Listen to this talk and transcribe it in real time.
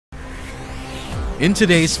In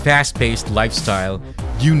today's fast-paced lifestyle,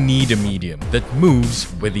 you need a medium that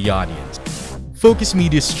moves with the audience.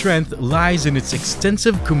 FocusMedia's strength lies in its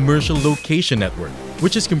extensive commercial location network,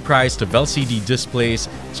 which is comprised of LCD displays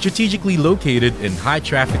strategically located in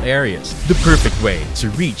high-traffic areas, the perfect way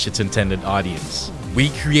to reach its intended audience. We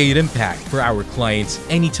create impact for our clients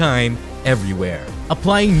anytime, everywhere,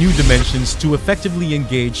 applying new dimensions to effectively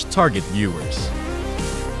engage target viewers.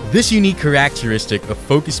 This unique characteristic of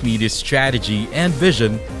FocusMedia's strategy and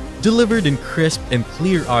vision, delivered in crisp and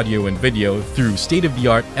clear audio and video through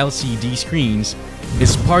state-of-the-art LCD screens,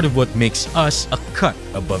 is part of what makes us a cut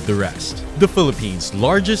above the rest. The Philippines'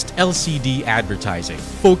 largest LCD advertising,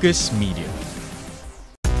 FocusMedia.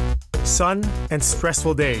 Sun and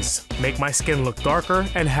stressful days make my skin look darker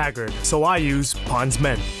and haggard, so I use Pond's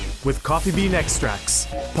Men with coffee bean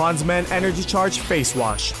extracts. Pond's Men Energy Charge Face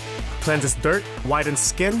Wash cleanses dirt, whitens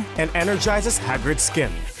skin, and energizes haggard skin.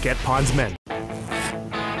 Get Pond's Men.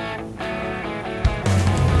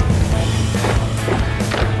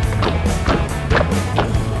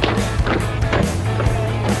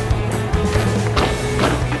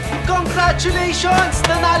 Congratulations!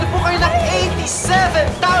 Nanalo po kayo ng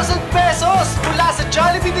 87,000 pesos mula sa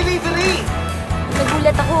Jollibee Delivery!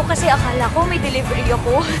 Nagulat ako kasi akala ko may delivery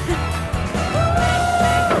ako.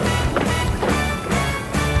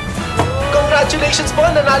 Congratulations po!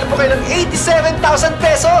 Nanalo po kayo ng 87,000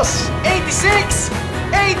 pesos! 86!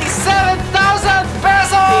 87,000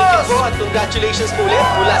 pesos! Thank you po at congratulations po ulit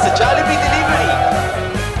mula sa Jollibee Delivery!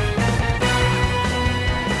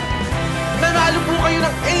 Nanalo po kayo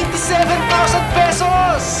ng 87,000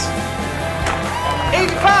 pesos!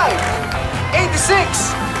 85!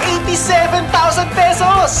 86! 87,000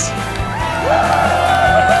 pesos!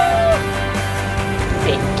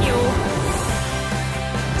 Thank you.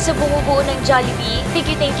 Sa bumubuo ng Jollibee,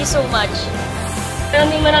 thank you so much.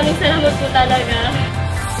 Maraming salamat po talaga.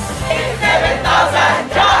 87,000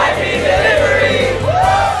 Jollibee Delivery!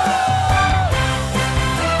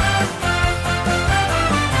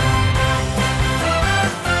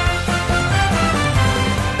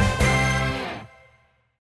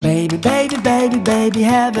 Baby,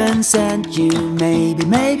 heaven sent you. Maybe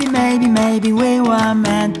we were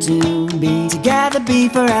meant to be together, be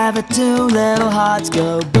forever. Two little hearts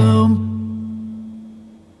go boom.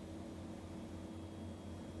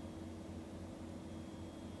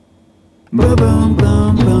 Boom, boom,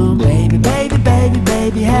 boom, boom.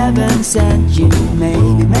 Baby, heaven sent you.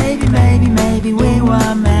 Maybe we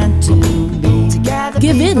were meant to be together.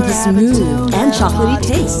 Give in to smooth and chocolatey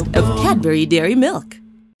taste of Cadbury Dairy Milk.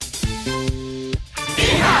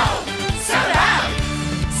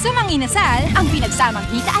 Sa mga inasal, ang pinagsamang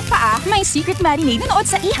hita at paa, may secret marinade na nood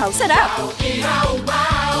sa ihaw sarap.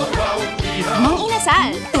 Mang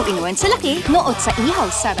inasal, 2-in-1 sa laki, nood sa ihaw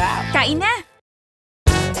sarap. Kain na!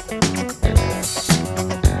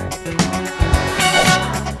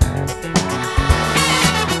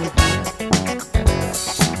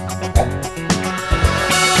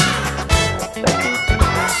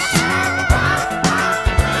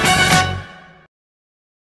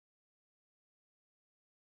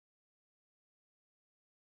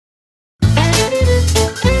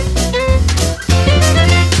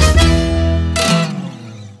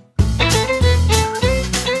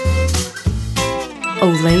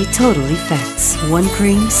 Olay Total Effects. 1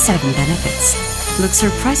 cream, 7 benefits. Looks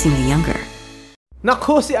surprisingly younger.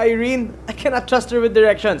 Nako, si Irene! I cannot trust her with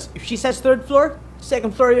directions. If she says 3rd floor, 2nd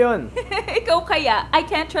floor yon. Ikaw kaya, I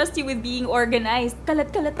can't trust you with being organized.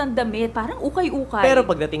 Kalat-kalat ng damit, parang ukay-ukay. Pero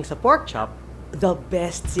pagdating sa pork chop, the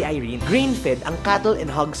best si Irene. Grain-fed ang cattle and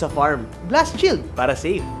hogs sa farm. Blast chilled para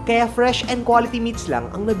safe. Kaya fresh and quality meats lang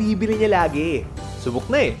ang nabibili niya lagi. Subok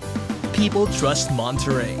na eh. People trust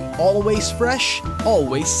Monterey. Always fresh,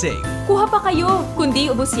 always safe. Kuha pa kayo,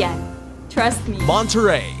 kundi ubos yan. Trust me.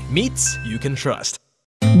 Monterey, meats you can trust.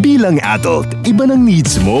 Bilang adult, iba ng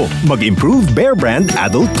needs mo. Mag-improve Bear Brand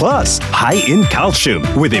Adult Plus. High in calcium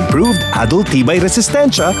with improved adult tibay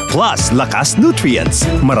resistensya plus lakas nutrients.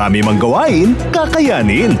 Marami mang gawain,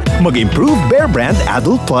 kakayanin. Mag-improve Bear Brand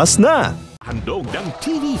Adult Plus na. Handog ng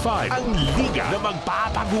TV5 ang liga na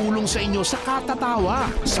magpapagulong sa inyo sa katatawa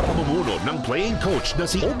sa pamumuno ng playing coach na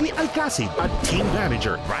si Obi Alcacid at team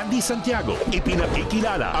manager Randy Santiago.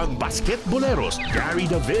 Ipinakikilala ang basketboleros Gary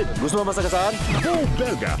David. Gusto mo masagasaan? Bo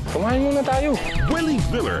Belga. Kumain muna tayo. Willie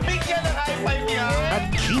Miller. Bigyan ng high five yan! At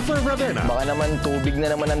Kiefer Ravenna. Baka naman tubig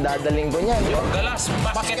na naman ang dadaling ko niyan. Yung galas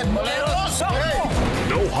basketboleros!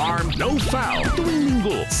 No harm, no foul. Tuwing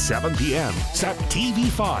linggo, 7 p.m. sa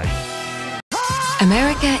TV5.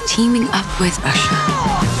 America teaming up with Russia.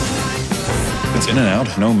 It's in and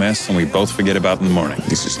out, no mess, and we both forget about it in the morning.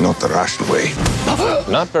 This is not the Russian way.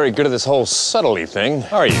 Not very good at this whole subtlety thing,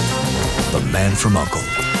 are you? The Man from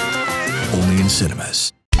U.N.C.L.E. Only in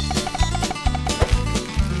cinemas.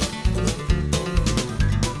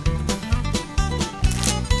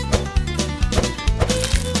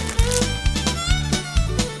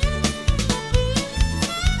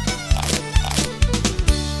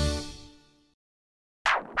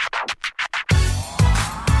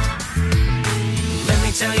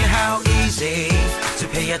 Tell you how easy to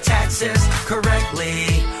pay your taxes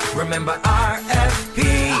correctly. Remember RFP.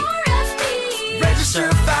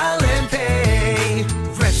 Register, file, and pay.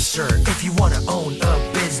 Register if you want to own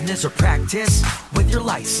a business or practice with your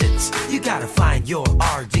license. You gotta find your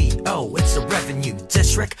RDO. It's the Revenue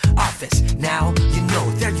District Office. Now you know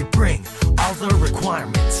there you bring all the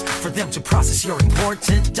requirements for them to process your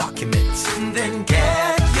important documents. Then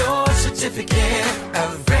get your certificate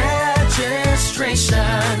of registration.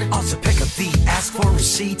 Also pick up the ask for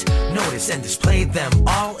receipt notice and display them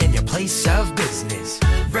all in your place of business.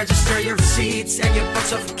 Register your receipts and your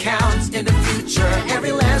books of accounts. In the future,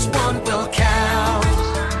 every last one will count.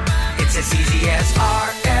 It's as easy as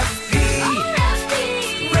RFP.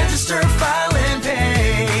 Register, file, and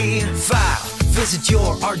pay. File. Visit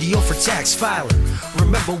your RDO for tax filing.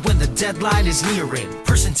 Remember when the deadline is nearing.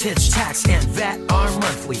 Percentage tax and VAT are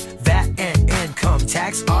monthly. VAT and income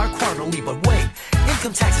tax are quarterly. But wait,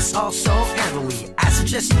 income tax is also annually. I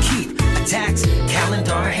suggest you keep a tax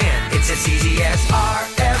calendar hand. It's as easy as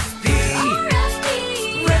RFP.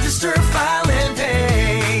 Register, file, and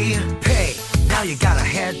pay. Pay. Now you gotta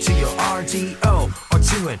head to your RDO or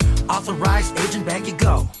to an authorized agent bank you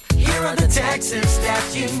go. Here are the taxes that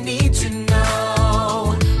you need to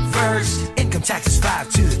know. First, income tax is 5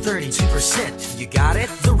 to 32%. You got it?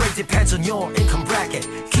 The rate depends on your income bracket.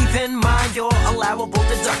 Keep in mind your allowable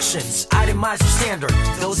deductions. Itemize your standard,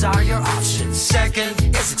 those are your options. Second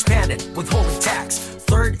is expanded withholding tax.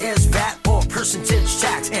 Third is VAT or percentage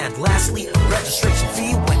tax. And lastly, a registration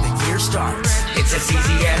fee when the year starts. It's as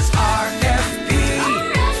easy as RFP.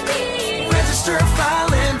 Register,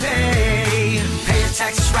 file, and pay. Pay your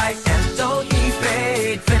taxes right and don't be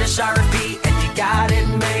paid. Finish RFP and you got it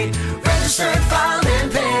made. Register, file,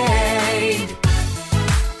 and paid.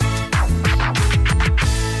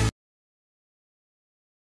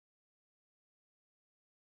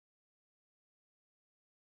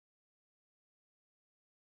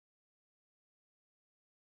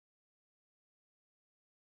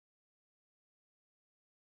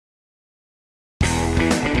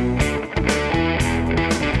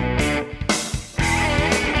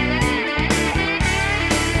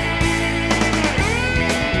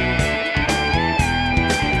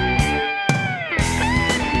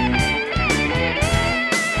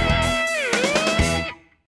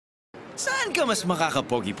 Mas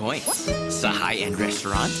makaka-pogi points sa high-end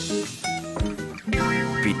restaurant?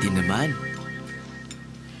 Piti naman.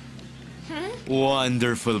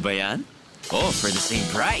 Wonderful ba yan? Oh, for the same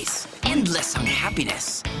price. Endless ang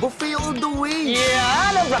happiness. Buffet all the way.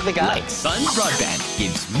 Yeah, ang practical. Like Sun Broadband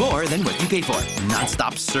gives more than what you pay for.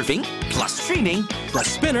 Non-stop surfing, plus streaming, plus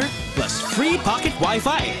spinner, plus free pocket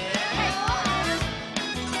Wi-Fi.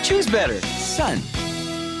 Choose better. Sun.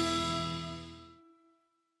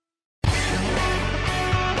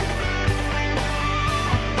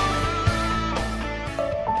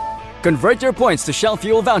 Convert your points to Shell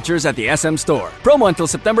Fuel vouchers at the SM Store. Promo until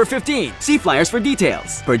September 15. See flyers for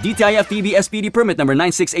details. Per DTI FTB SPD permit number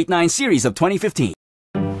 9689 series of 2015.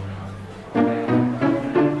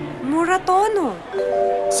 Muratono.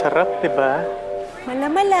 Sarap, diba?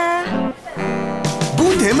 Mala-mala.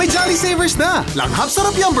 Bunde, may Jolly Savers na! Langhap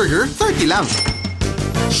sarap yung burger, 30 lang.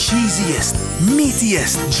 Cheesiest,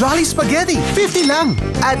 meatiest, Jolly Spaghetti, 50 lang.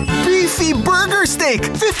 At beefy burger steak,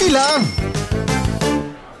 50 lang.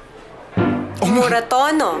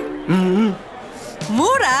 Muratono.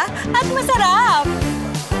 Mura at masarap.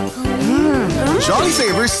 Jolly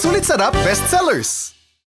Savers, sulit sarap bestsellers.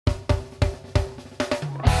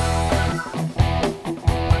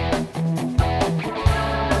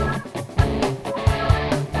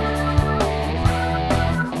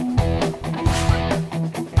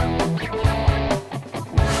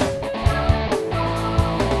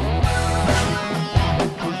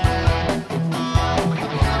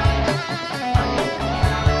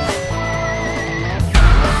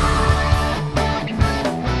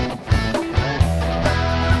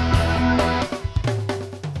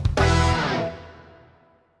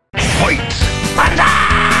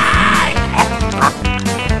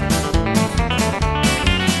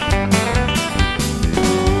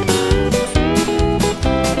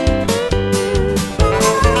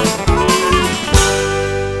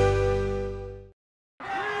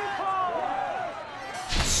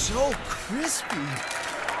 So crispy.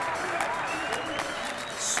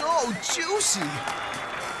 So juicy.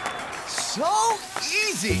 So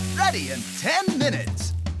easy. Ready in 10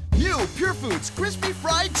 minutes. New Pure Foods Crispy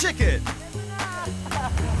Fried Chicken.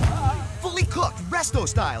 Fully cooked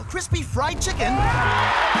resto-style crispy fried chicken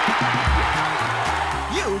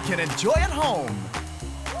you can enjoy at home.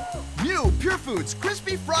 New Pure Foods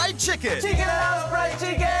Crispy Fried Chicken. Chicken and fried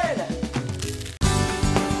chicken!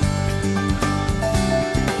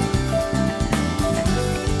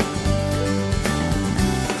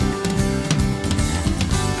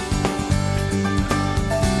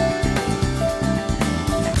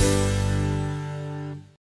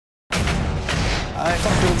 I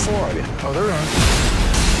thought there were 4 of you. Oh, there are.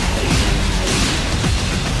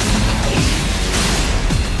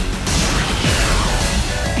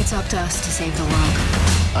 It's up to us to save the world.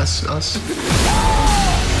 Us?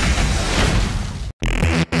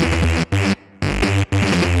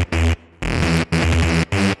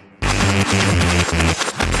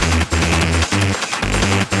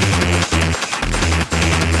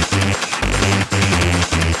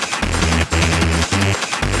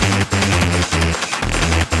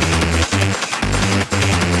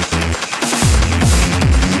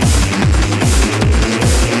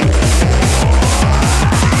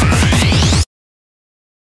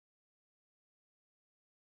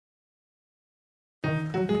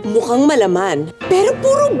 Mukhang malaman, pero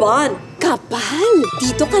puro bond. Kapal!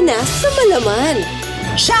 Dito ka na sa malaman.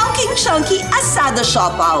 Chowking Asado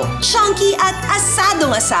Siopaw. Chunky at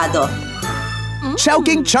asadong-asado.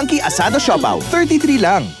 Chowking Chunky Asado Siopaw, 33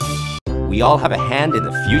 lang. We all have a hand in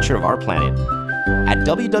the future of our planet. At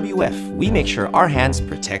WWF, we make sure our hands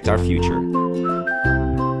protect our future.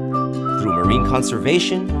 Through marine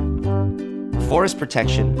conservation, forest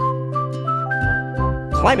protection,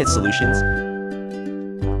 climate solutions,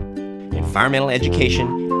 environmental education,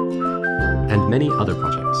 and many other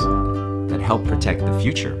projects that help protect the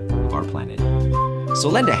future of our planet. So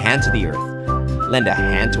lend a hand to the earth. Lend a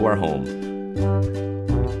hand to our home.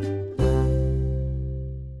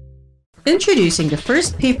 Introducing the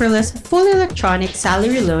first paperless, fully electronic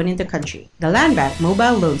salary loan in the country, the Landbank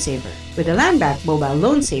Mobile Loan Saver. With the Landbank Mobile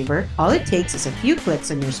Loan Saver, all it takes is a few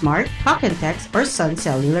clicks on your smart, talk and text, or Sun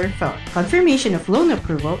cellular phone. Confirmation of loan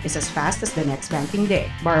approval is as fast as the next banking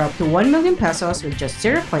day. Borrow up to 1 million pesos with just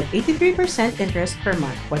 0.83% interest per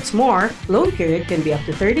month. What's more, loan period can be up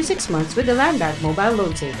to 36 months with the Landbank Mobile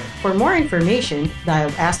Loan Saver. For more information,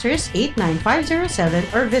 dial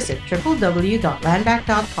 *89507 or visit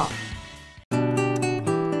www.landbank.com.